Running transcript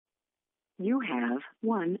You have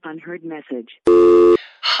one unheard message.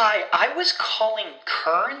 Hi, I was calling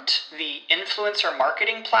Current, the influencer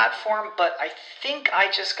marketing platform, but I think I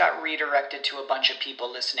just got redirected to a bunch of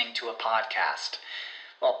people listening to a podcast.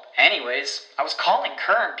 Well, anyways, I was calling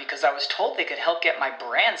Current because I was told they could help get my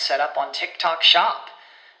brand set up on TikTok Shop,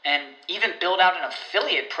 and even build out an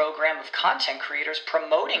affiliate program of content creators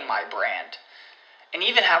promoting my brand, and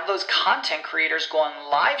even have those content creators go on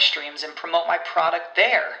live streams and promote my product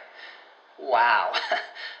there. Wow,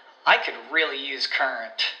 I could really use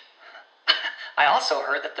Current. I also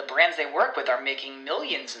heard that the brands they work with are making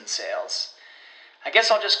millions in sales. I guess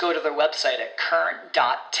I'll just go to their website at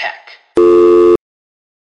current.tech.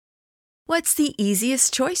 What's the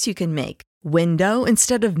easiest choice you can make? Window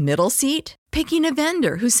instead of middle seat? Picking a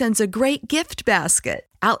vendor who sends a great gift basket?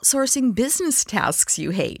 Outsourcing business tasks you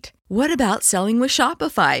hate? What about selling with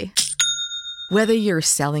Shopify? Whether you're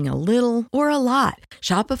selling a little or a lot,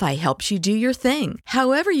 Shopify helps you do your thing,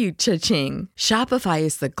 however you cha-ching. Shopify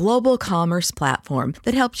is the global commerce platform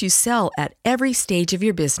that helps you sell at every stage of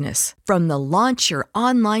your business. From the launch your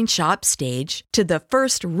online shop stage to the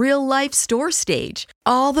first real-life store stage,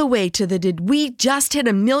 all the way to the did we just hit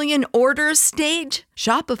 1 million orders stage.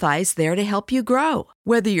 Shopify's there to help you grow.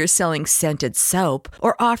 Whether you're selling scented soap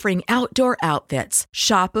or offering outdoor outfits,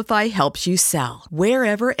 Shopify helps you sell.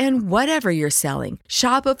 Wherever and whatever you're selling,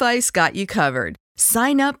 Shopify's got you covered.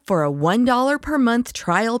 Sign up for a $1 per month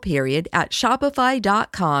trial period at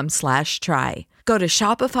shopify.com/try. Go to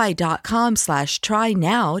shopify.com/try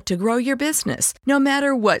now to grow your business, no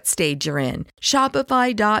matter what stage you're in.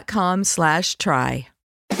 Shopify.com/try.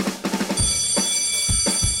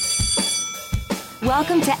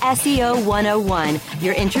 Welcome to SEO 101,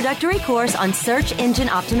 your introductory course on search engine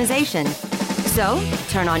optimization. So,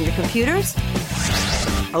 turn on your computers,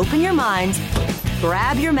 open your minds,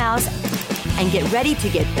 grab your mouse, and get ready to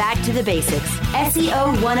get back to the basics.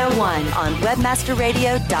 SEO 101 on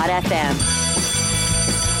webmasterradio.fm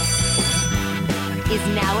is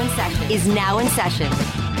now in session.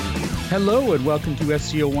 Hello and welcome to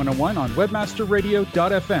SEO 101 on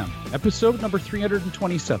webmasterradio.fm, episode number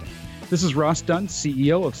 327. This is Ross Dunn,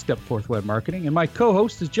 CEO of Stepforth Web Marketing, and my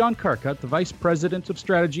co-host is John Carcutt, the Vice President of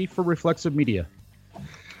Strategy for Reflexive Media.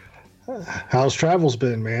 How's travels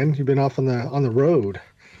been, man? You've been off on the road.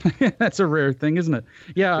 That's a rare thing, isn't it?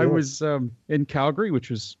 Yeah, I was in Calgary, which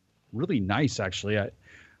was really nice, actually.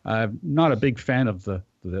 I'm not a big fan of the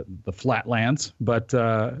flatlands, but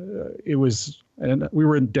it was, and we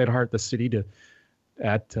were in Dead Heart, the city,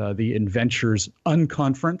 at the Inventures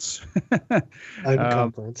Unconference.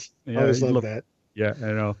 Unconference. I always love that. Yeah,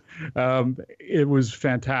 I know. It was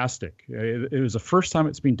fantastic. It was the first time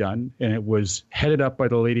it's been done, and it was headed up by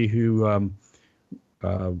the lady who, I'm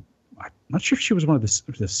not sure if she was one of the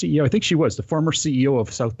CEO. I think she was the former CEO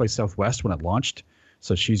of South by Southwest when it launched.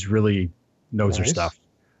 So she's really knows her stuff.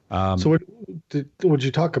 So what did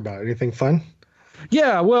you talk about? Anything fun?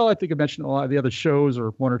 Yeah, well, I think I mentioned a lot of the other shows,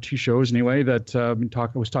 or one or two shows anyway, that I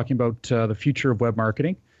was talking about the future of web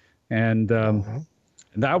marketing, and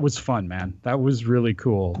that was fun, man. That was really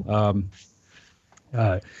cool. What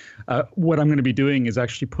I'm going to be doing is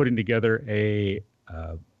actually putting together a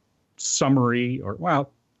summary. I'm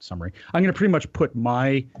going to pretty much put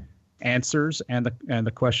my answers and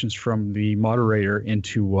the questions from the moderator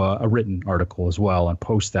into a written article as well and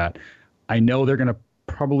post that. I know they're going to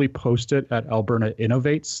probably post it at Alberta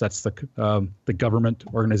Innovates. That's the government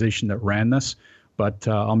organization that ran this, but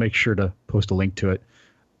I'll make sure to post a link to it.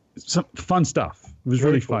 Some fun stuff. It was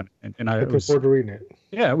really fun, and I look forward to reading it.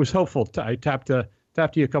 Yeah, it was helpful. I tapped you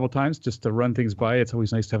a couple times just to run things by. It's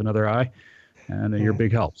always nice to have another eye, and you're a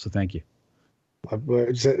big help. So thank you.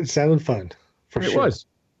 It sounded fun. It was.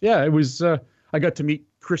 Yeah, it was. I got to meet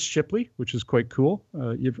Chris Shipley, which is quite cool.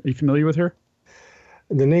 Are you familiar with her?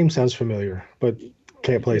 The name sounds familiar, but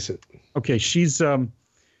can't place it. Okay, she is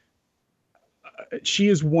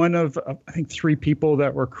one of, I think, 3 people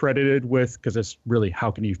that were credited with, because it's really, how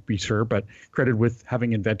can you be sure, but credited with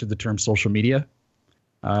having invented the term social media.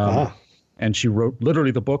 And she wrote literally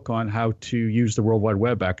the book on how to use the World Wide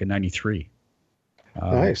Web back in 93.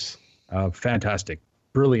 Nice. Fantastic.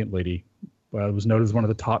 Brilliant lady. Was noted as one of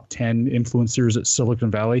the top 10 influencers at Silicon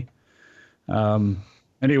Valley.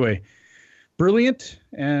 Anyway, brilliant.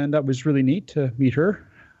 And that was really neat to meet her.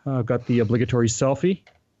 Got the obligatory selfie.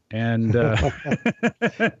 And yeah,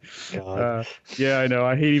 I know.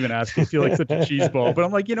 I hate even asking. I feel like such a cheese ball, but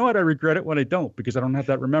I'm like, you know what? I regret it when I don't, because I don't have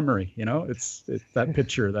that memory. You know, it's that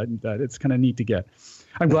picture that it's kind of neat to get.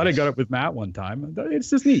 I'm glad I got it with Matt one time. It's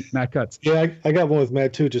just neat. Matt Cutts. Yeah, I got one with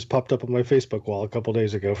Matt too. Just popped up on my Facebook wall a couple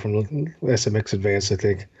days ago from SMX Advanced, I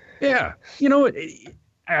think. Yeah, you know,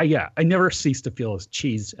 Yeah, I never cease to feel as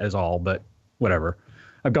cheese as all, but whatever.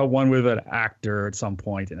 I've got one with an actor at some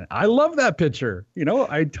point, and I love that picture.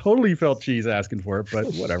 I totally felt cheese asking for it, but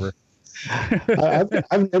whatever.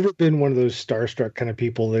 I've never been one of those starstruck kind of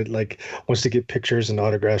people that like wants to get pictures and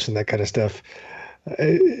autographs and that kind of stuff.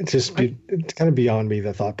 It's kind of beyond me,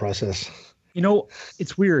 the thought process.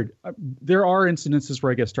 It's weird. There are incidences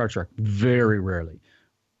where I get starstruck, very rarely.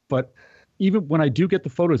 But even when I do get the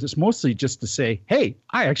photos, it's mostly just to say, hey,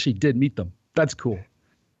 I actually did meet them. That's cool.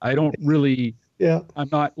 I don't really, I'm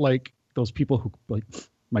not like those people who like,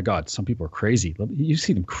 my God, some people are crazy. You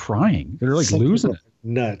see them crying. They're like losing it.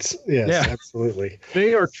 Nuts. Yes, yeah, absolutely.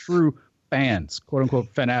 They are true fans, quote unquote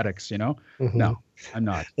fanatics, Mm-hmm. No, I'm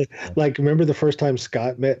not. Like, remember the first time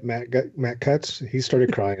Scott met Matt Cutts? He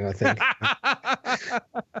started crying, I think.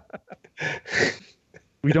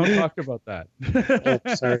 We don't talk about that. Oh,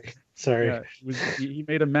 sorry. Yeah, he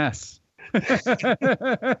made a mess.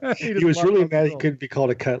 He was really mad he couldn't be called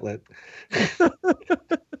a cutlet.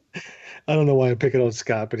 I don't know why I'm picking on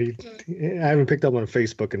Scott, but I haven't picked up on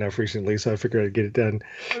Facebook enough recently, so I figured I'd get it done.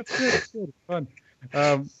 That's good. It's good. Fun.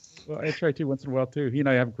 Well, I try to once in a while too. He and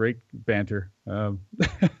I have great banter.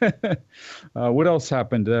 What else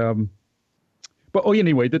happened?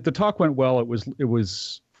 Anyway, the talk went well. It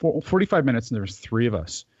was 45 minutes, and there was 3 of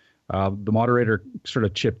us. The moderator sort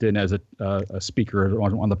of chipped in as a speaker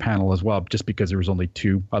on the panel as well, just because there was only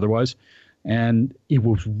 2 otherwise. And it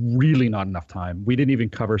was really not enough time. We didn't even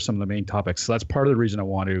cover some of the main topics. So that's part of the reason I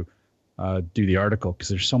want to do the article, because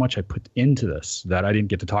there's so much I put into this that I didn't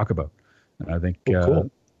get to talk about. And I think, cool.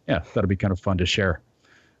 That'll be kind of fun to share.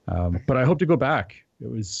 But I hope to go back. It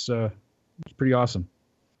was pretty awesome.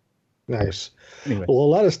 Nice. Anyway. Well, a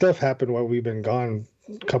lot of stuff happened while we've been gone.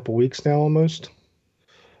 A couple weeks now, almost,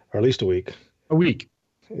 or at least a week. A week.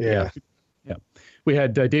 Yeah. We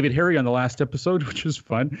had David Harry on the last episode, which was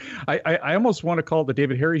fun. I almost want to call it the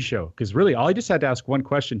David Harry show, because really all I just had to ask one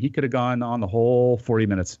question. He could have gone on the whole 40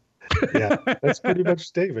 minutes. Yeah, that's pretty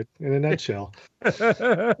much David in a nutshell.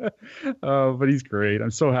 But he's great.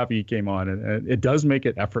 I'm so happy he came on, and it does make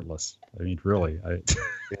it effortless. I mean, really.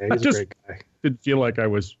 He's a great guy. Didn't feel like I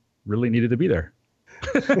was really needed to be there.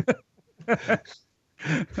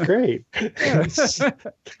 Great. I'm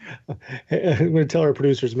going to tell our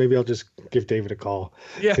producers, maybe I'll just give David a call.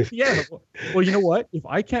 Yeah. Well, you know what? If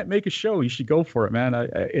I can't make a show, you should go for it, man.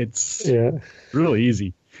 It's really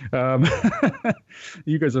easy.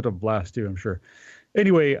 You guys would have a blast too, I'm sure.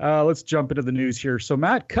 Anyway, let's jump into the news here. So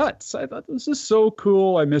Matt Cutts, I thought this is so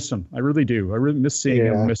cool. I miss him. I really do. I really miss seeing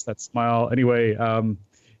him. Miss that smile. Anyway,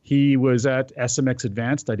 he was at SMX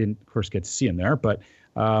Advanced. I didn't, of course, get to see him there, but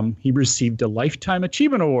he received a Lifetime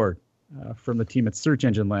Achievement Award from the team at Search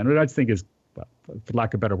Engine Land, which I think is, for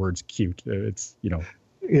lack of better words, cute. It's,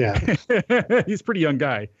 yeah, he's a pretty young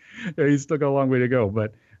guy. He's still got a long way to go,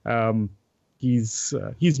 but he's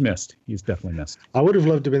missed. He's definitely missed. I would have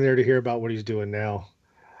loved to have been there to hear about what he's doing now.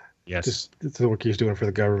 Yes, just the work he's doing for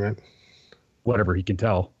the government. Whatever he can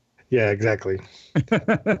tell. Yeah, exactly.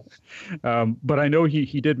 But I know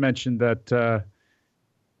he did mention that.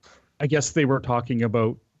 I guess they were talking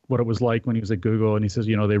about what it was like when he was at Google, and he says,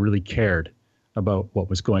 they really cared about what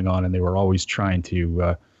was going on, and they were always trying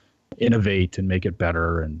to innovate and make it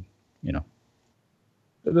better, and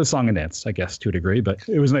the song and dance, I guess, to a degree. But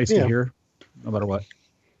it was nice to hear, no matter what.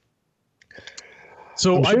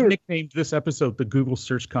 So I've nicknamed this episode the Google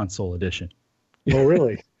Search Console edition. Oh,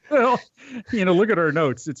 really? Well, look at our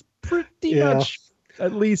notes. It's pretty much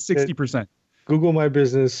at least 60%. Google My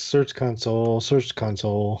Business, Search Console.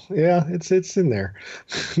 Yeah, it's in there.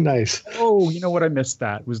 Nice. Oh, you know what? I missed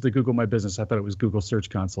that. Was the Google My Business. I thought it was Google Search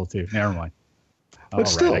Console too. Never mind. But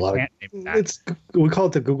still, we call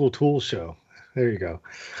it the Google Tools Show. There you go.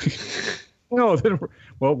 No,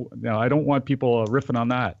 I don't want people riffing on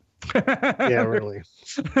that. Yeah, really.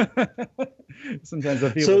 Sometimes I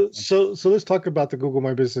feel so let's talk about the Google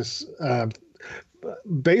My Business.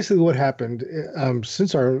 Basically what happened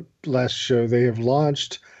since our last show, they have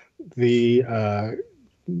launched the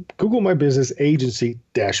Google My Business agency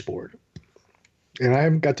dashboard, and I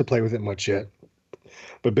haven't got to play with it much yet,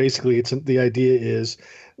 but basically the idea is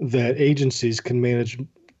that agencies can manage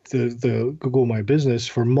the Google My Business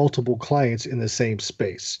for multiple clients in the same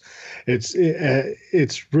space. It's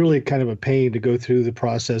really kind of a pain to go through the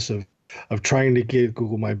process of trying to get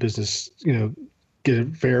Google My Business, get it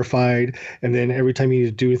verified, and then every time you need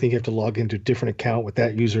to do anything, you have to log into a different account with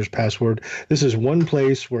that user's password. This is one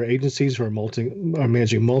place where agencies who are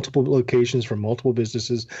managing multiple locations for multiple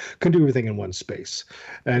businesses can do everything in one space,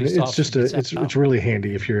 and it's just it's really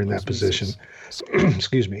handy if you're in that position.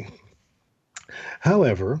 Excuse me.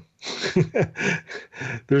 However,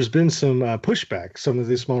 there's been some pushback. Some of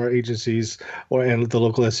the smaller agencies and the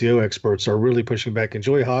local SEO experts are really pushing back. And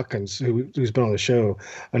Joy Hawkins, who's been on the show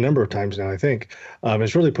a number of times now, I think,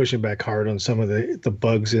 is really pushing back hard on some of the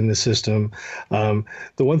bugs in the system. The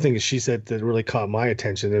one thing that she said that really caught my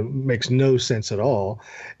attention, it makes no sense at all,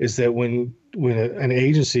 is that when an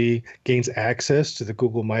agency gains access to the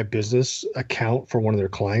Google My Business account for one of their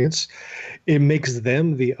clients, it makes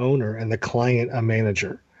them the owner and the client a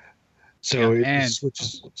manager. So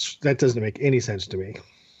that doesn't make any sense to me.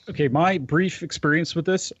 Okay, my brief experience with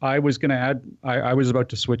this, I was going to add, I was about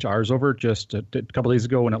to switch ours over just a couple days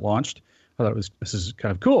ago when it launched. I thought this is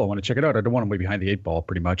kind of cool. I want to check it out. I don't want to be behind the 8 ball,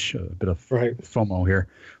 pretty much. A bit of FOMO here.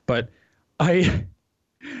 But I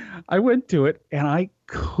went to it and I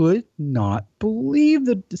could not believe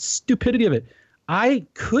the stupidity of it. I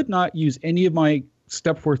could not use any of my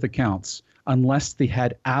Stepworth accounts unless they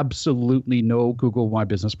had absolutely no Google My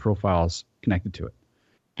Business profiles connected to it.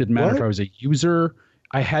 Didn't matter if I was a user.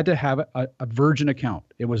 I had to have a Virgin account.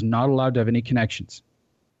 It was not allowed to have any connections.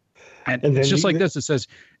 And it's just like this. It says,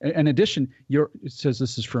 in addition, it says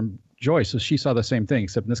this is from Joy. So she saw the same thing,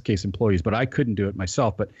 except in this case, employees. But I couldn't do it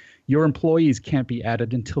myself. But your employees can't be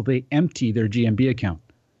added until they empty their GMB account.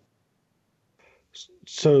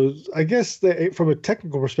 So I guess from a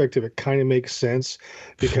technical perspective, it kind of makes sense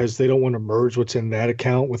because they don't want to merge what's in that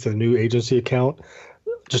account with a new agency account,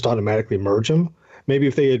 just automatically merge them. Maybe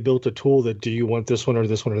if they had built a tool that, do you want this one or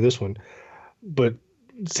this one or this one? But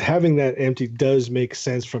having that empty does make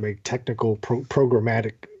sense from a technical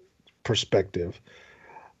programmatic perspective.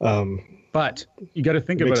 But you got to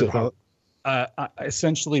think about it.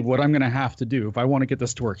 Essentially, what I'm going to have to do if I want to get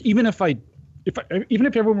this to work, even if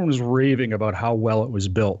everyone was raving about how well it was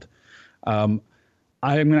built, I'm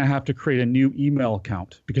going to have to create a new email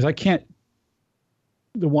account because I can't.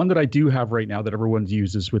 The one that I do have right now that everyone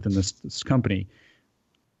uses within this company,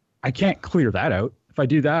 I can't clear that out. If I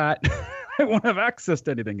do that, I won't have access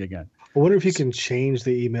to anything again. I wonder if you can change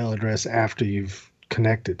the email address after you've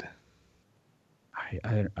connected.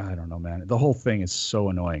 I don't know, man. The whole thing is so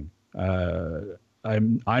annoying.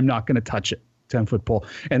 I'm not going to touch it. 10-foot pole.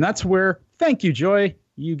 And that's where, thank you, Joy,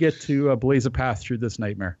 you get to blaze a path through this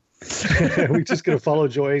nightmare. We're just going to follow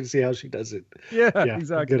Joy and see how she does it. Yeah,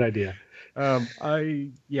 exactly. Good idea.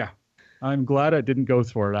 I'm glad I didn't go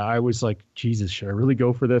for it. I was like, Jesus, should I really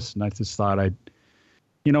go for this? And I just thought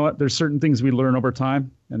you know what? There's certain things we learn over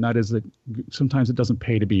time. And that is that sometimes it doesn't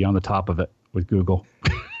pay to be on the top of it with Google.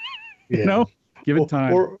 You know, give it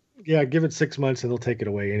time. Give it 6 months and they'll take it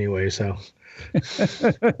away anyway. So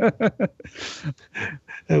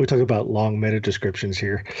we talk about long meta descriptions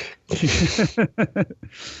here.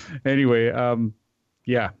 Anyway, I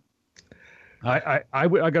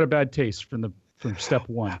got a bad taste from step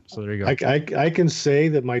one. So there you go. I can say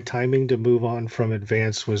that my timing to move on from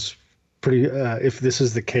Advanced was pretty. If this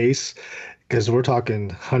is the case, because we're talking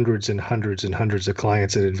hundreds and hundreds and hundreds of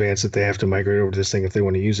clients in Advanced that they have to migrate over to this thing if they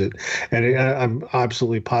want to use it. And I'm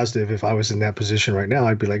absolutely positive if I was in that position right now,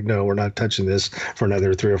 I'd be like, no, we're not touching this for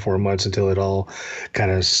another 3 or 4 months until it all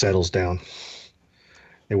kind of settles down.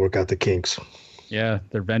 They work out the kinks. Yeah,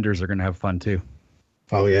 their vendors are going to have fun too.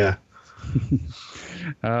 Oh, yeah.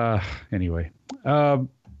 Anyway,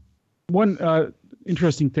 one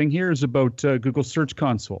interesting thing here is about Google Search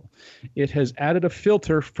Console. It has added a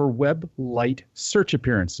filter for web light search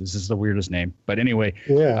appearances. This is the weirdest name, but anyway.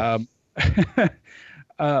 Yeah.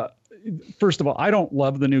 First of all, I don't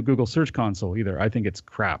love the new Google Search Console either. I think it's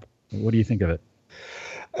crap. What do you think of it?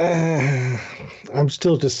 I'm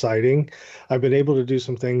still deciding. I've been able to do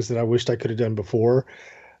some things that I wished I could have done before,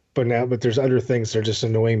 but there's other things that are just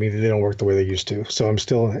annoying me that they don't work the way they used to. So I'm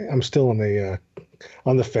still on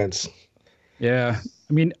the fence. Yeah,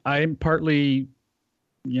 I mean, I'm partly,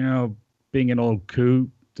 being an old coot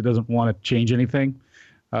that doesn't want to change anything,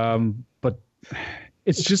 but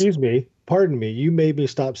it's Excuse me, pardon me. You made me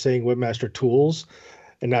stop saying Webmaster Tools,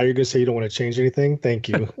 and now you're going to say you don't want to change anything? Thank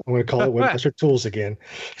you. I'm going to call it Webmaster Tools again.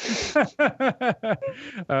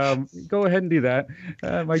 Go ahead and do that.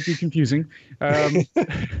 It might be confusing.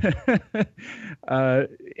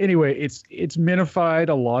 Anyway, it's minified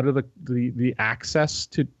a lot of the access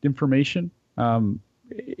to information.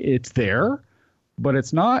 It's there, but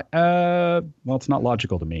it's not, it's not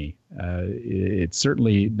logical to me. It's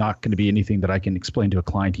certainly not going to be anything that I can explain to a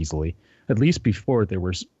client easily. At least before there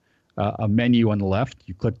was a menu on the left,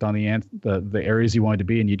 you clicked on the areas you wanted to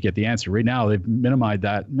be and you'd get the answer. Right now they've minimized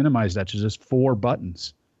that to just 4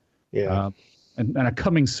 buttons. Yeah. And a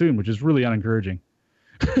coming soon, which is really unencouraging.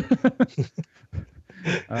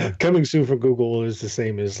 Coming soon from Google is the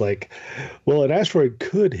same as an asteroid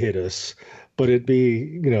could hit us, but it'd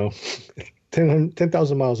be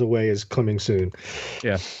 10,000 miles away is coming soon.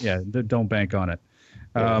 Yeah. Don't bank on it.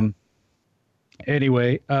 Yeah.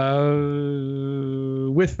 Anyway,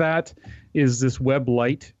 with that is this Web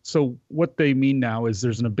Lite. So what they mean now is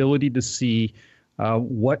there's an ability to see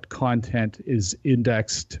what content is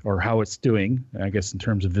indexed or how it's doing, I guess, in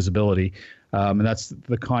terms of visibility. And that's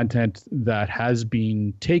the content that has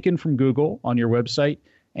been taken from Google on your website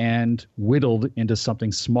and whittled into something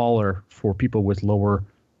smaller for people with lower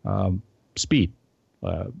speed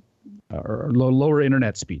or lower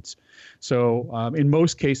internet speeds. So in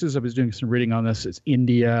most cases, I was doing some reading on this. It's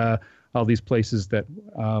India, all these places that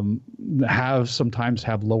sometimes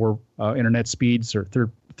have lower internet speeds, or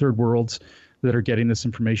third worlds that are getting this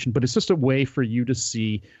information. But it's just a way for you to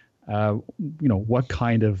see, what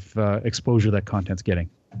kind of exposure that content's getting.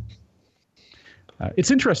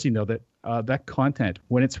 It's interesting though that that content,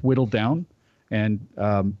 when it's whittled down and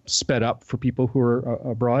sped up for people who are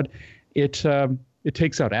abroad, it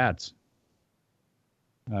takes out ads.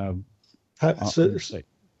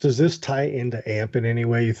 Does this tie into AMP in any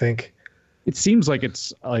way, you think? It seems like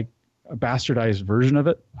it's like a bastardized version of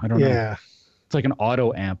it. I don't know. Yeah. It's like an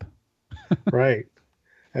auto amp. Right.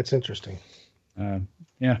 That's interesting. Yeah.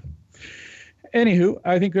 Anywho,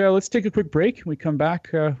 I think let's take a quick break. When we come back,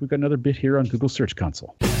 we've got another bit here on Google Search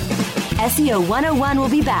Console. SEO 101 will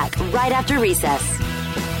be back right after recess.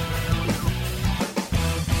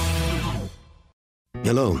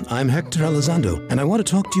 Hello, I'm Hector Elizondo, and I want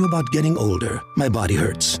to talk to you about getting older. My body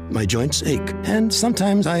hurts, my joints ache, and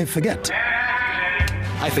sometimes I forget.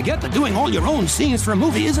 I forget that doing all your own scenes for a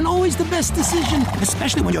movie isn't always the best decision,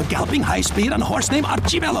 especially when you're galloping high speed on a horse named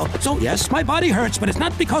Archibello. So yes, my body hurts, but it's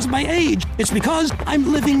not because of my age. It's because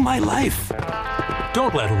I'm living my life.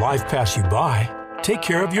 Don't let life pass you by. Take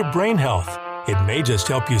care of your brain health. It may just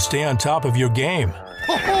help you stay on top of your game.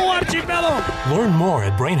 Oh, Archibello! Learn more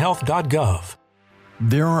at brainhealth.gov.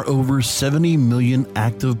 There are over 70 million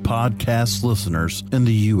active podcast listeners in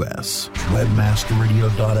the U.S.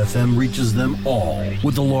 Webmasterradio.fm reaches them all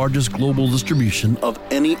with the largest global distribution of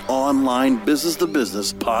any online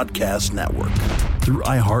business-to-business podcast network. Through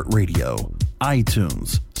iHeartRadio,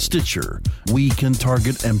 iTunes, Stitcher, we can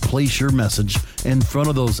target and place your message in front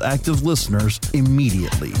of those active listeners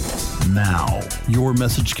immediately. Now, your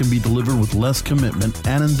message can be delivered with less commitment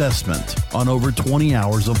and investment on over 20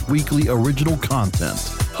 hours of weekly original content,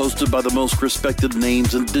 hosted by the most respected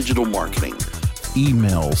names in digital marketing.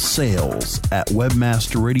 Email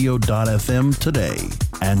sales@webmasterradio.fm today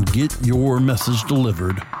and get your message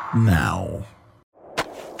delivered now.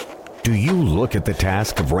 Do you look at the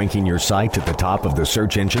task of ranking your site at the top of the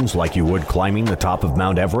search engines like you would climbing the top of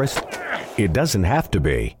Mount Everest? It doesn't have to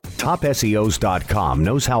be. TopSEOs.com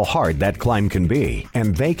knows how hard that climb can be,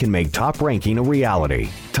 and they can make top ranking a reality.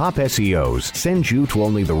 Top SEOs sends you to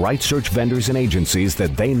only the right search vendors and agencies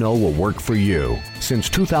that they know will work for you. Since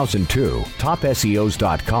 2002,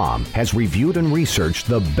 TopSEOs.com has reviewed and researched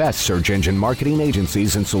the best search engine marketing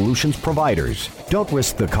agencies and solutions providers. Don't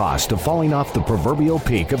risk the cost of falling off the proverbial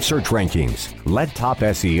peak of search rankings. Let Top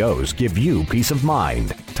SEOs give you peace of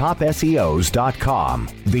mind. TopSEOs.com,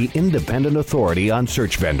 the independent authority on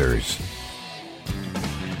search vendors.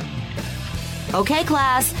 Okay,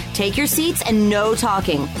 class, take your seats and no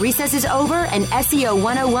talking. Recess is over and SEO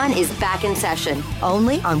 101 is back in session,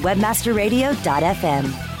 only on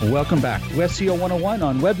webmasterradio.fm. Welcome back to SEO 101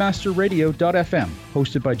 on webmasterradio.fm,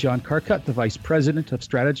 hosted by John Carcutt, the Vice President of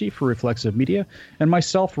Strategy for Reflexive Media, and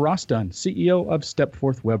myself, Ross Dunn, CEO of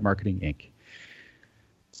Stepforth Web Marketing, Inc.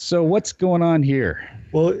 So what's going on here?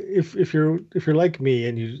 Well, if you're like me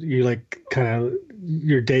and you like kind of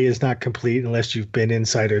your day is not complete unless you've been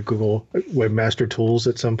inside of Google Webmaster Tools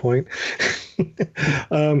at some point,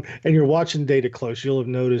 and you're watching data close, you'll have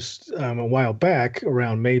noticed a while back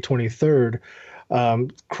around May 23rd,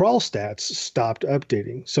 crawl stats stopped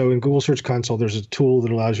updating. So in Google Search Console, there's a tool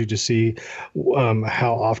that allows you to see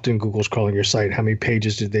how often Google's crawling your site, how many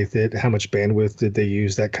pages did they hit, how much bandwidth did they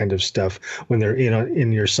use, that kind of stuff when they're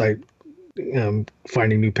in your site,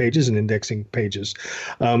 finding new pages and indexing pages.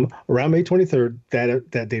 Around May 23rd,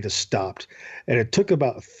 that data stopped. And it took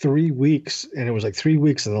about 3 weeks, and it was like 3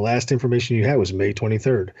 weeks, and the last information you had was May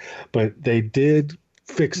 23rd. But they did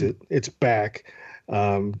fix it. It's back.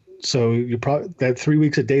 So that 3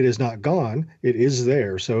 weeks of data is not gone. It is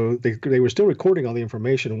there. So they were still recording all the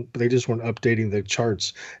information, but they just weren't updating the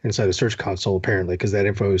charts inside the Search Console, apparently, because that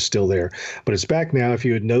info is still there. But it's back now. If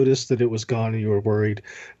you had noticed that it was gone and you were worried,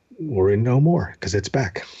 worry no more, because it's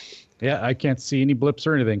back. Yeah, I can't see any blips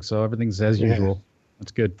or anything, so everything's as usual.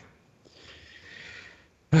 That's good.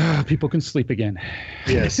 People can sleep again.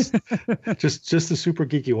 Yes. just the super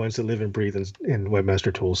geeky ones that live and breathe in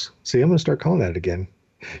Webmaster Tools. See, I'm going to start calling that again.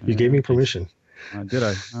 You gave me permission. Did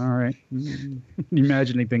I? All right.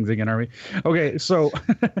 Imagining things again, are we? Okay, so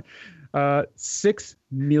 6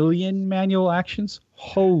 million manual actions?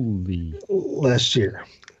 Holy. Last year,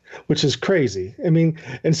 which is crazy. I mean,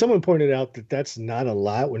 and someone pointed out that that's not a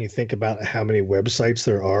lot when you think about how many websites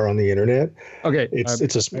there are on the internet. Okay.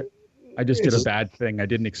 I just did a bad thing. I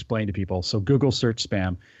didn't explain to people. So Google search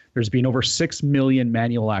spam, there's been over 6 million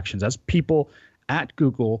manual actions. That's people at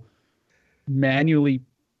Google manually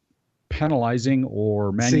penalizing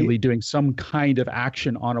or manually doing some kind of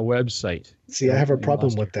action on a website. See, I have a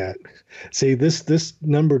problem with that. See, this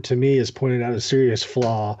number to me is pointing out a serious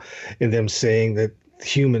flaw in them saying that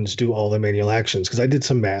humans do all the manual actions. Because I did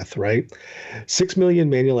some math, right? 6 million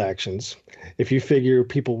manual actions. If you figure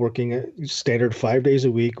people working a standard 5 days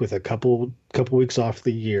a week with a couple weeks off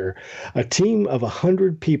the year, a team of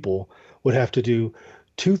 100 people would have to do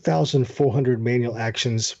 2,400 manual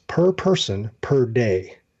actions per person per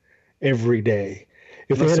day, every day.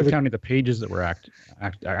 If they're counting the pages that were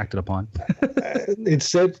acted upon. It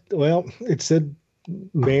said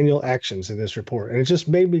manual actions in this report, and it just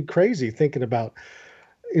made me crazy thinking about,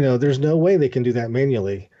 there's no way they can do that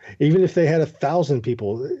manually. Even if they had 1,000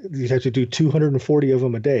 people, you'd have to do 240 of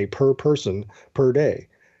them a day per person per day.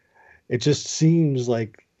 It just seems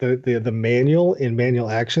like the manual in manual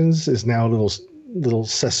actions is now a little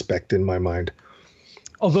suspect in my mind.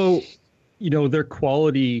 Although, their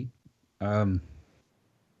quality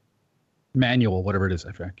manual, whatever it is,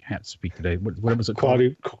 I can't speak today. What was it called?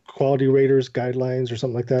 Quality raters guidelines or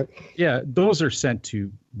something like that. Yeah, those are sent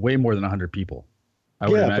to way more than 100 people. I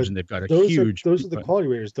would imagine they've got huge. Those are the quality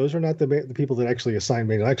raters. Those are not the people that actually assign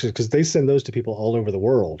manual actions, because they send those to people all over the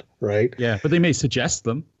world, right? Yeah, but they may suggest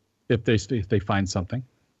them if they find something.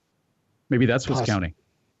 Maybe that's what's counting.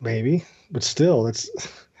 Maybe, but still,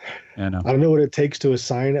 I don't know what it takes to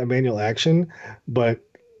assign a manual action, but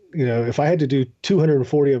if I had to do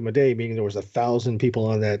 240 of them a day, meaning there was 1,000 people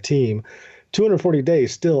on that team, 240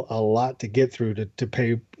 days still a lot to get through to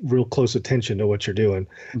pay real close attention to what you're doing,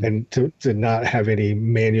 and to not have any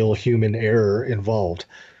manual human error involved.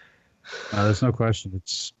 There's no question.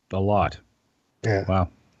 It's a lot. Yeah. Wow.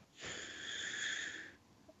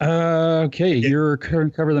 Okay, you're going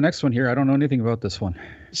to cover the next one here. I don't know anything about this one.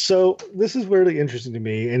 So this is really interesting to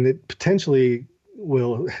me, and it potentially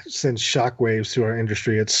will send shockwaves through our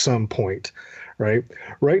industry at some point.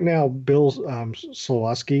 Right now, Bill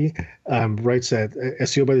Slawski writes at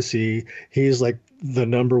SEO by the Sea. He's like the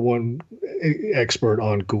number one expert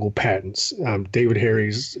on Google patents. David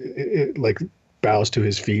Harry's bows to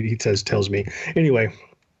his feet. He tells me. Anyway,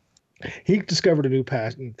 he discovered a new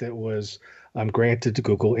patent that was granted to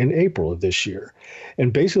Google in April of this year.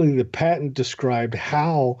 And basically the patent described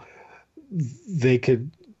how they could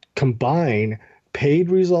combine paid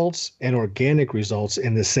results and organic results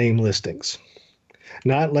in the same listings.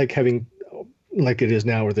 Not like having, like it is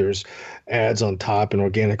now, where there's ads on top and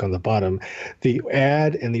organic on the bottom. The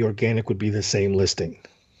ad and the organic would be the same listing.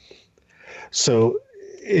 So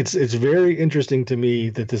it's very interesting to me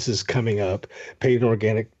that this is coming up, paid and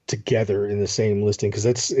organic together in the same listing, because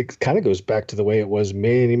it kind of goes back to the way it was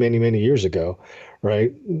many, many, many years ago,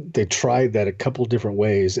 right? They tried that a couple different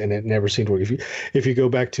ways and it never seemed to work. If you go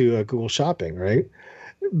back to Google Shopping, right?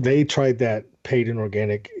 They tried that paid and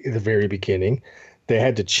organic in the very beginning. They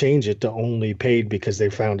had to change it to only paid because they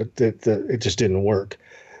found that it just didn't work.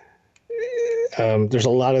 There's a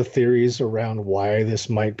lot of theories around why this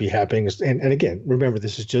might be happening. And again, remember,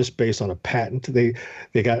 this is just based on a patent they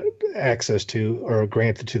got access to or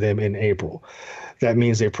granted to them in April. That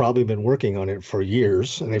means they've probably been working on it for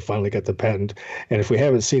years and they finally got the patent. And if we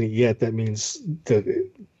haven't seen it yet, that means that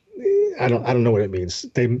I don't know what it means.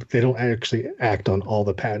 They don't actually act on all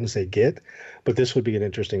the patents they get, but this would be an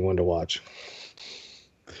interesting one to watch.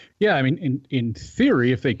 Yeah, I mean, in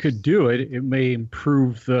theory, if they could do it, it may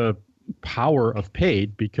improve the power of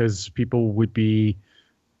paid, because people would be,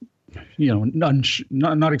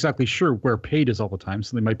 not exactly sure where paid is all the time,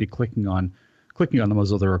 so they might be clicking on them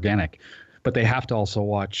as though they're organic. But they have to also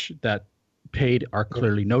watch that paid are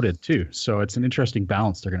clearly noted too. So it's an interesting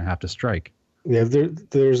balance they're going to have to strike. Yeah,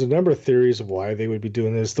 there's a number of theories of why they would be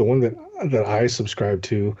doing this. The one that I subscribe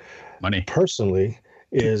to, money personally,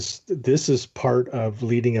 is this is part of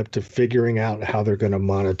leading up to figuring out how they're going to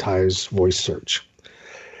monetize voice search.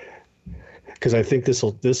 because I think this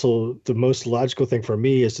will the most logical thing for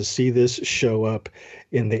me is to see this show up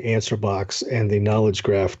in the answer box and the knowledge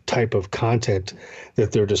graph type of content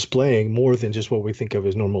that they're displaying more than just what we think of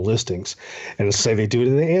as normal listings. And say they do it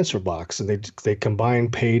in the answer box and they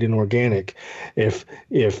combine paid and organic. If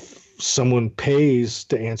someone pays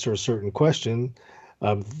to answer a certain question,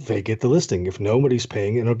 they get the listing. If nobody's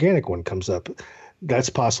paying, an organic one comes up.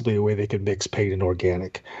 That's possibly a way they could mix paid and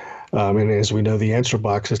organic. And as we know, the answer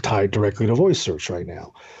box is tied directly to voice search right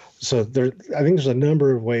now. So I think there's a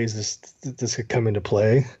number of ways this could come into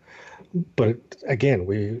play. But again,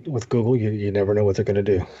 with Google, you never know what they're going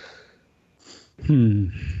to do.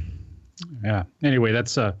 Yeah. Anyway,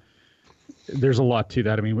 there's a lot to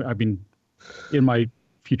that. I mean, I've been in my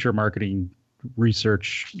future marketing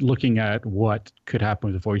research looking at what could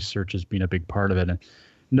happen with voice search as being a big part of it. And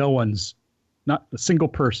not a single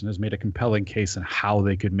person has made a compelling case on how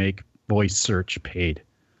they could make voice search paid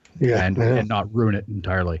and not ruin it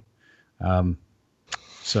entirely.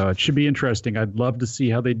 So it should be interesting. I'd love to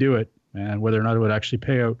see how they do it and whether or not it would actually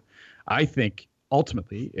pay out. I think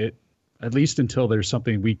ultimately at least until there's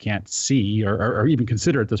something we can't see or even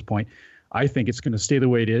consider at this point, I think it's going to stay the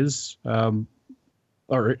way it is,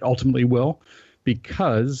 or it ultimately will,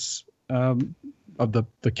 because of the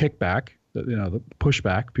kickback, the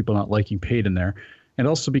pushback, people not liking paid in there, and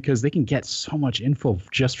also because they can get so much info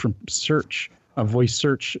just from search, voice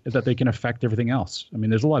search, that they can affect everything else. I mean,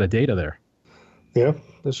 there's a lot of data there. Yeah,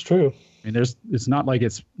 that's true. I mean, it's not like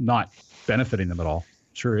it's not benefiting them at all.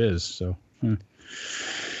 Sure is. So,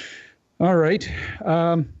 all right.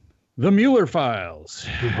 The Mueller Files.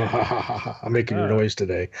 I'm making your noise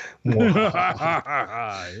today.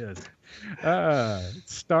 Yes.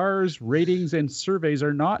 Stars, ratings, and surveys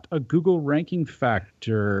are not a Google ranking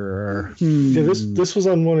factor. Yeah, this was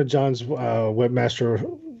on one of John's webmaster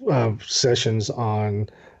sessions on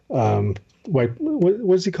what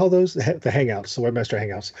does he call those? The Hangouts, the Webmaster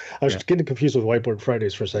Hangouts. I was getting confused with Whiteboard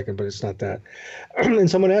Fridays for a second, but it's not that. And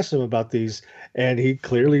someone asked him about these, and he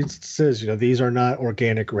clearly says, these are not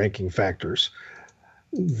organic ranking factors.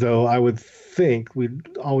 Though I would think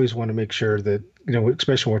we'd always want to make sure that,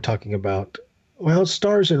 especially when we're talking about,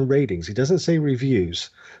 stars and ratings. He doesn't say reviews.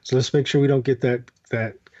 So let's make sure we don't get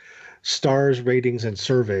that stars, ratings, and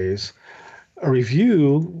surveys. A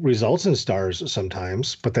review results in stars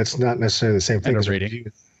sometimes, but that's not necessarily the same thing as a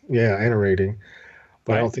rating. Yeah, and a rating.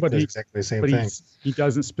 But I don't think that's exactly the same thing. He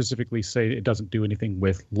doesn't specifically say it doesn't do anything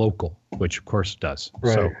with local, which of course it does.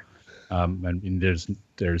 Right. So,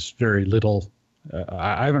 there's very little.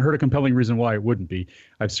 I haven't heard a compelling reason why it wouldn't be.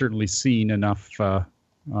 I've certainly seen enough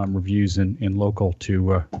reviews in local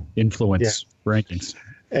to influence rankings.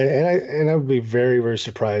 And I would be very, very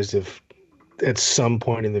surprised if at some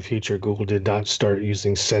point in the future, Google did not start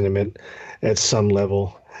using sentiment at some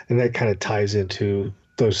level. And that kind of ties into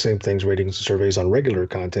those same things, ratings and surveys on regular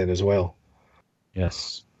content as well.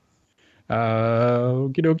 Yes.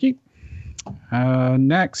 Okie dokie.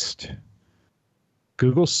 Next.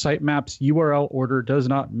 Google Sitemaps URL order does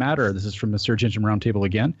not matter. This is from the Search Engine Roundtable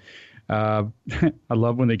again. I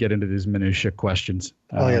love when they get into these minutia questions.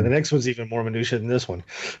 The next one's even more minutia than this one.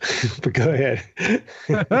 But go ahead.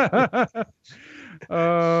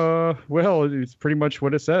 Well, it's pretty much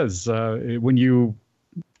what it says. When you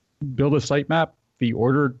build a sitemap, the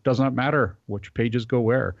order does not matter which pages go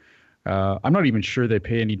where. I'm not even sure they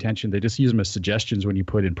pay any attention. They just use them as suggestions when you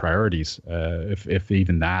put in priorities, if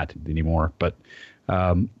even that anymore. But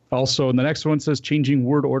also, the next one says changing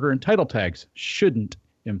word order and title tags shouldn't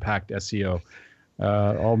impact SEO.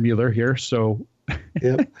 All Mueller here. So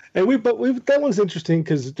yeah, and that one's interesting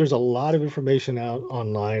because there's a lot of information out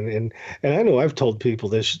online, and I know I've told people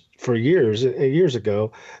this for years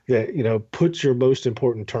ago that put your most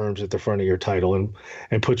important terms at the front of your title and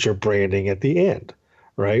put your branding at the end,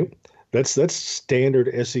 right? That's standard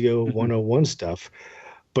SEO 101 stuff.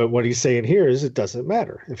 But what he's saying here is it doesn't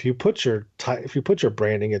matter if you put your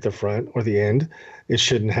branding at the front or the end, it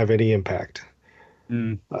shouldn't have any impact.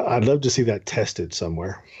 I'd love to see that tested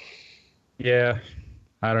somewhere. Yeah,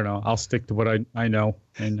 I don't know. I'll stick to what I know.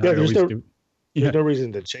 And there's no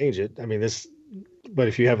reason to change it. I mean, but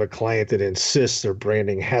if you have a client that insists their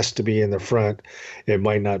branding has to be in the front, it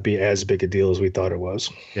might not be as big a deal as we thought it was.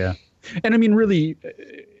 Yeah. And I mean, really,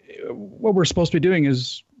 what we're supposed to be doing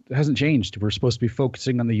hasn't changed. We're supposed to be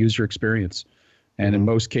focusing on the user experience. And in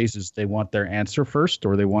most cases, they want their answer first,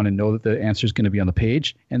 or they want to know that the answer is going to be on the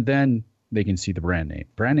page, and then they can see the brand name.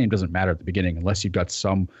 Brand name doesn't matter at the beginning unless you've got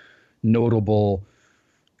some notable,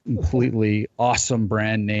 completely awesome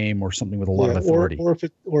brand name or something with a lot of authority. Or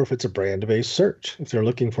if it's a brand-based search. If they're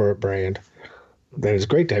looking for a brand, then it's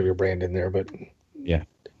great to have your brand in there. But yeah,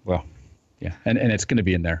 well, Yeah, and it's going to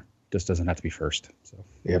be in there. Just doesn't have to be first. So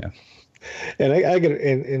yep. Yeah. And I get,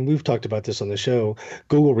 and we've talked about this on the show.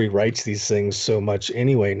 Google rewrites these things so much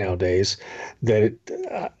anyway nowadays that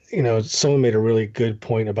someone made a really good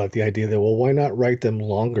point about the idea that, well, why not write them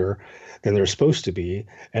longer than they're supposed to be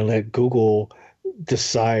and let Google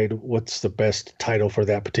decide what's the best title for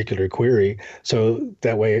that particular query. So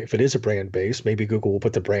that way, if it is a brand base, maybe Google will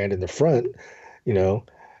put the brand in the front.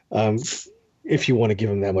 If you want to give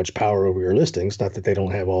them that much power over your listings, not that they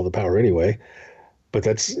don't have all the power anyway.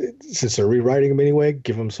 But since they're rewriting them anyway,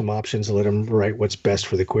 give them some options and let them write what's best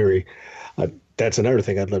for the query. That's another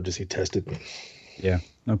thing I'd love to see tested. Yeah,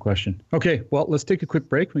 no question. Okay, well, let's take a quick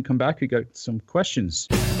break. When we come back, we got some questions.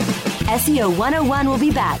 SEO 101 will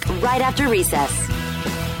be back right after recess.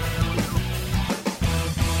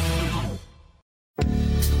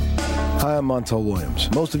 Hi, I'm Montel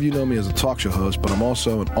Williams. Most of you know me as a talk show host, but I'm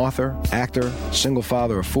also an author, actor, single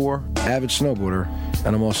father of 4, avid snowboarder,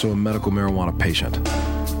 and I'm also a medical marijuana patient.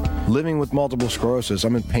 Living with multiple sclerosis,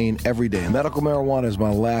 I'm in pain every day. Medical marijuana is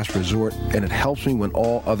my last resort, and it helps me when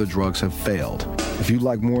all other drugs have failed. If you'd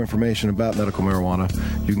like more information about medical marijuana,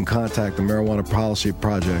 you can contact the Marijuana Policy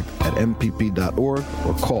Project at mpp.org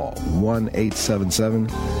or call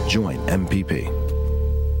 1-877-JOIN-MPP.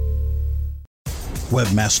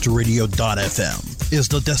 Webmasterradio.fm is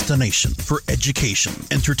the destination for education,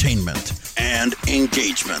 entertainment, and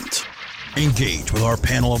engagement. Engage with our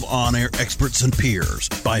panel of on-air experts and peers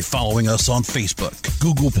by following us on Facebook,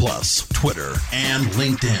 Google+, Twitter, and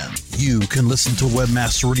LinkedIn. You can listen to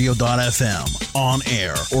Webmasterradio.fm on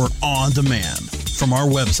air or on demand from our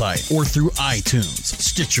website or through iTunes,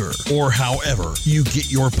 Stitcher, or however you get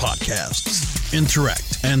your podcasts.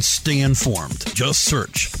 Interact and stay informed. Just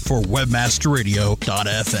search for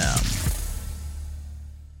Webmasterradio.fm.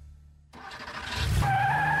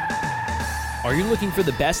 Are you looking for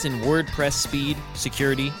the best in WordPress speed,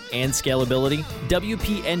 security, and scalability?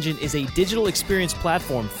 WP Engine is a digital experience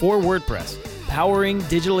platform for WordPress, powering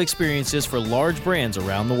digital experiences for large brands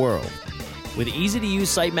around the world. With easy-to-use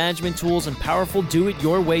site management tools and powerful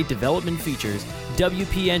do-it-your-way development features,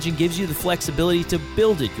 WP Engine gives you the flexibility to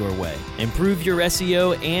build it your way. Improve your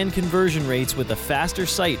SEO and conversion rates with a faster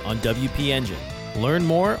site on WP Engine. Learn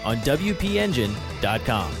more on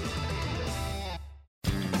WPEngine.com.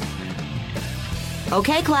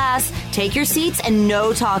 Okay, class, take your seats and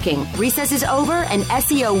no talking. Recess is over and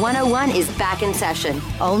SEO 101 is back in session,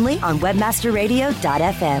 only on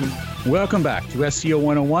webmasterradio.fm. Welcome back to SEO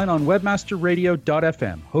 101 on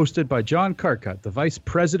webmasterradio.fm, hosted by John Carcutt, the Vice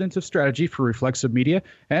President of Strategy for Reflexive Media,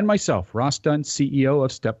 and myself, Ross Dunn, CEO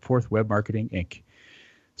of Stepforth Web Marketing, Inc.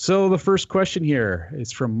 So the first question here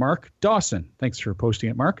is from Mark Dawson. Thanks for posting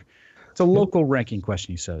it, Mark. It's a local ranking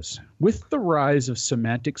question, he says. With the rise of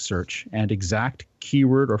semantic search and exact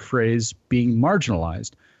keyword or phrase being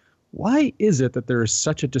marginalized, why is it that there is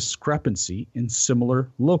such a discrepancy in similar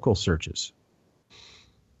local searches?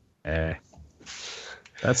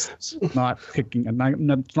 That's not picking.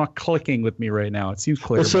 Not clicking with me right now. It seems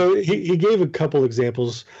clear. Well, so he gave a couple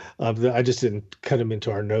examples of I just didn't cut them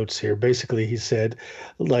into our notes here. Basically, he said,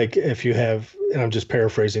 like, if you have, and I'm just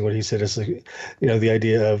paraphrasing what he said, is like, the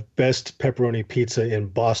idea of best pepperoni pizza in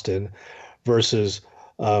Boston versus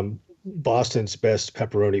Boston's best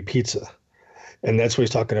pepperoni pizza, and that's what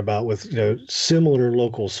he's talking about with similar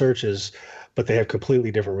local searches, but they have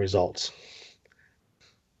completely different results.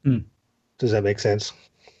 Does that make sense?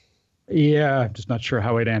 Yeah, I'm just not sure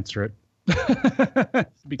how I'd answer it. To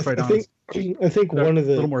be quite honest. I think one of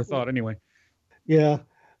the... A little more thought anyway. Yeah,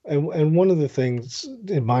 and one of the things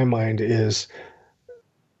in my mind is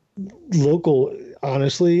local,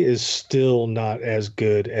 honestly, is still not as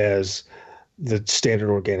good as the standard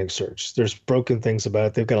organic search. There's broken things about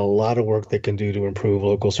it. They've got a lot of work they can do to improve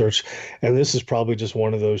local search, and this is probably just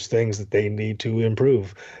one of those things that they need to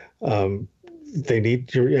improve. And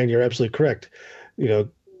you're absolutely correct.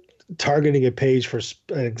 Targeting a page for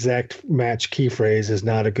an exact match key phrase is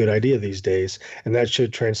not a good idea these days, and that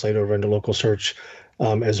should translate over into local search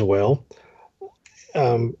as well.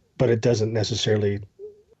 But it doesn't necessarily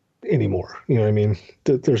anymore. You know what I mean?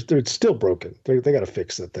 It's still broken. They got to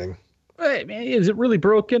fix that thing. I mean, is it really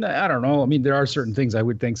broken? I don't know. I mean, there are certain things I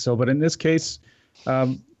would think so, but in this case,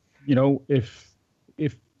 if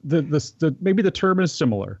the maybe the term is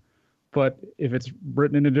similar, but if it's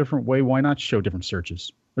written in a different way, why not show different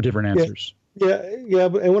searches or different answers? Yeah.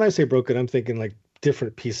 And when I say broken, I'm thinking like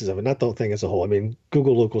different pieces of it, not the whole thing as a whole. I mean,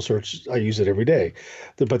 Google local search, I use it every day,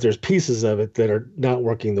 but there's pieces of it that are not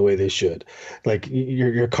working the way they should. Like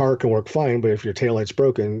your car can work fine, but if your taillight's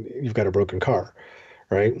broken, you've got a broken car,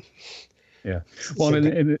 right? Yeah. Well,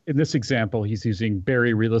 in this example, he's using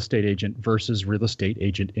Barrie real estate agent versus real estate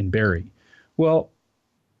agent in Barrie. Well,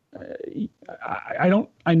 I can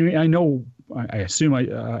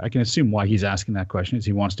assume why he's asking that question is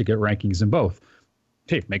he wants to get rankings in both.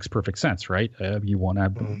 Hey, it makes perfect sense, right? You want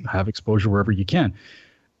to have exposure wherever you can.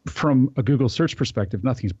 From a Google search perspective,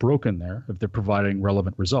 nothing's broken there if they're providing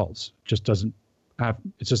relevant results. It's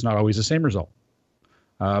just not always the same result.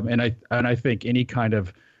 And I think any kind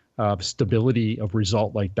of stability of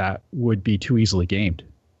result like that would be too easily gamed.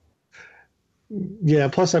 Yeah,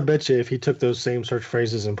 plus I bet you if he took those same search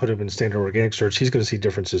phrases and put them in standard organic search, he's going to see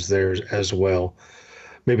differences there as well.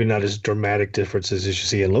 Maybe not as dramatic differences as you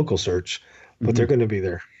see in local search, but they're going to be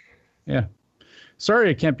there. Yeah. Sorry,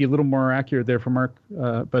 I can't be a little more accurate there for Mark,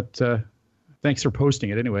 but thanks for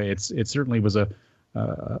posting it anyway. It certainly was a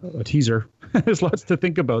teaser. There's lots to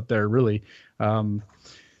think about there, really.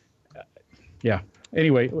 Yeah.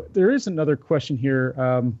 Anyway, there is another question here.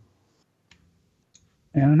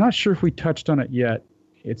 And I'm not sure if we touched on it yet.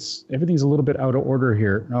 Everything's a little bit out of order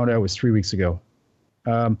here. No, that was 3 weeks ago.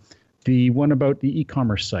 The one about the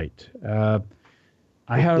e-commerce site.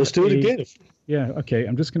 Let's do it again. Yeah. Okay.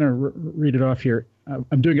 I'm just going to read it off here.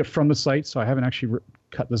 I'm doing it from the site, so I haven't actually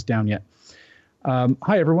cut this down yet.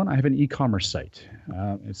 Hi, everyone. I have an e-commerce site.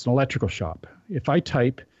 It's an electrical shop. If I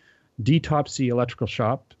type D-Top-C electrical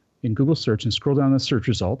shop in Google search and scroll down the search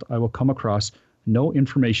result, I will come across no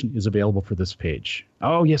information is available for this page.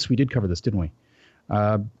 Oh, yes, we did cover this, didn't we?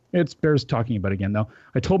 It bears talking about again, though.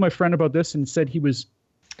 I told my friend about this and said he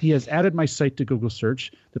has added my site to Google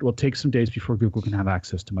search that will take some days before Google can have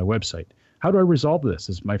access to my website. How do I resolve this?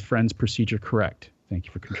 Is my friend's procedure correct? Thank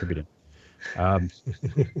you for contributing.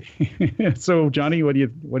 So, Johnny, what do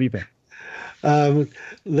you think?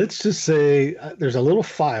 Let's just say there's a little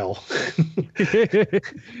file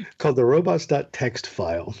called the robots.txt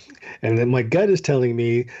file. And then my gut is telling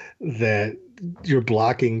me that you're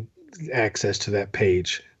blocking access to that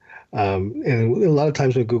page. And a lot of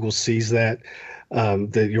times when Google sees that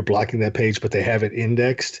you're blocking that page, but they have it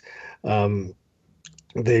indexed,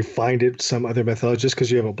 they find it some other method. Just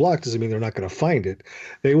because you have it blocked doesn't mean they're not going to find it.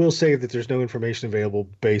 They will say that there's no information available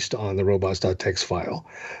based on the robots.txt file.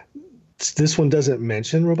 This one doesn't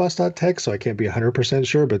mention robots.txt, so I can't be 100%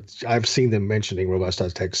 sure, but I've seen them mentioning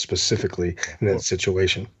robots.txt specifically in that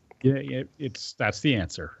situation. Yeah, that's the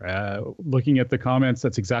answer. Looking at the comments,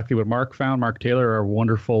 that's exactly what Mark found. Mark Taylor, our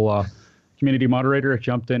wonderful community moderator,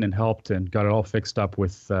 jumped in and helped and got it all fixed up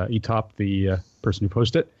with eTop, the person who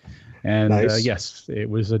posted it. And nice. Yes, it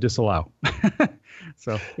was a disallow.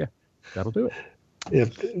 So, yeah, that'll do it.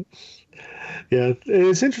 Yeah,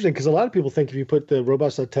 it's interesting because a lot of people think if you put the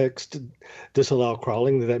robots.txt disallow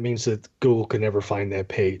crawling, that means that Google can never find that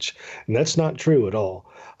page. And that's not true at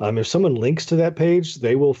all. If someone links to that page,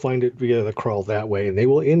 they will find it via the crawl that way, and they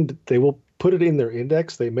will put it in their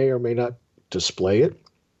index. They may or may not display it.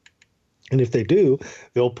 And if they do,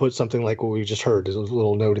 they'll put something like what we just heard. There's a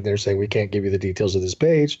little note in there saying we can't give you the details of this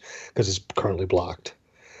page because it's currently blocked.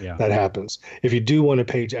 Yeah. That happens. If you do want a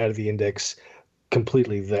page out of the index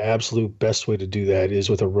completely, the absolute best way to do that is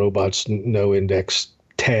with a robots no index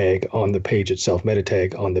tag on the page itself, meta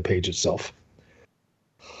tag on the page itself.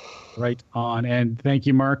 Right on. And thank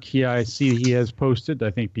you, Mark. Yeah, I see he has posted,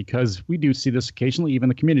 I think because we do see this occasionally, even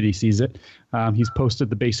the community sees it. He's posted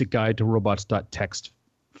the basic guide to robots.txt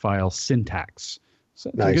file syntax. So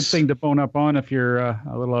it's a good thing to bone up on if you're a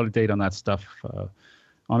little out of date on that stuff.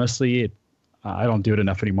 Honestly, I don't do it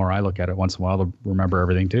enough anymore. I look at it once in a while to remember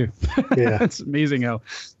everything too. Yeah, it's amazing how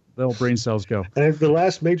little brain cells go. And the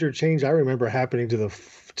last major change I remember happening to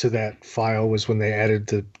that file was when they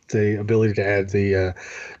added the ability to add the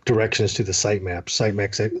directions to the sitemap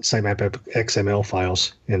XML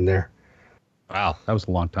files in there. Wow, that was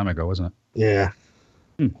a long time ago, wasn't it? Yeah.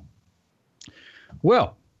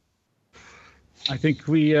 Well, I think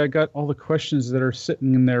we got all the questions that are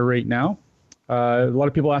sitting in there right now. A lot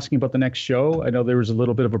of people asking about the next show. I know there was a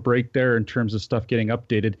little bit of a break there in terms of stuff getting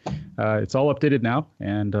updated. It's all updated now,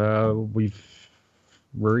 and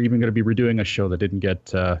we're even going to be redoing a show that didn't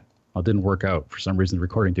work out for some reason. The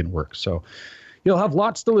recording didn't work, so you'll have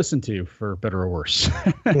lots to listen to, for better or worse.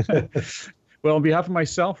 Well, on behalf of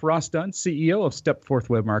myself, Ross Dunn, CEO of Stepforth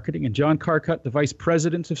Web Marketing, and John Carcutt, the Vice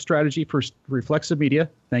President of Strategy for Reflexive Media,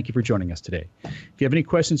 thank you for joining us today. If you have any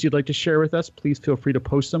questions you'd like to share with us, please feel free to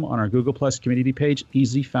post them on our Google Plus community page,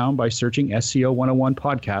 easily found by searching SEO 101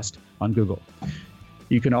 Podcast on Google.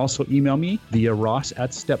 You can also email me via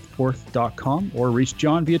ross@stepforth.com or reach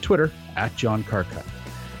John via Twitter @JohnCarcutt.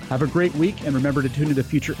 Have a great week, and remember to tune into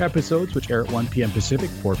future episodes, which air at 1 p.m. Pacific,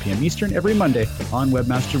 4 p.m. Eastern, every Monday on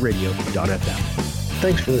webmasterradio.fm.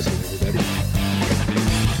 Thanks for listening, everybody.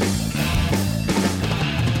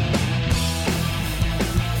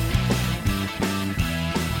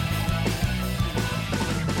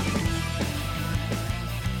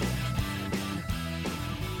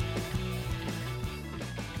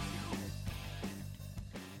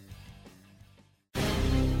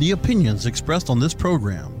 The opinions expressed on this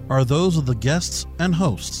program are those of the guests and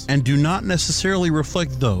hosts and do not necessarily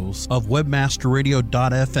reflect those of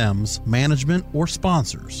WebmasterRadio.fm's management or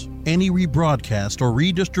sponsors. Any rebroadcast or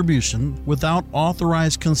redistribution without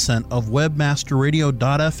authorized consent of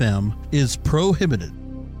WebmasterRadio.fm is prohibited.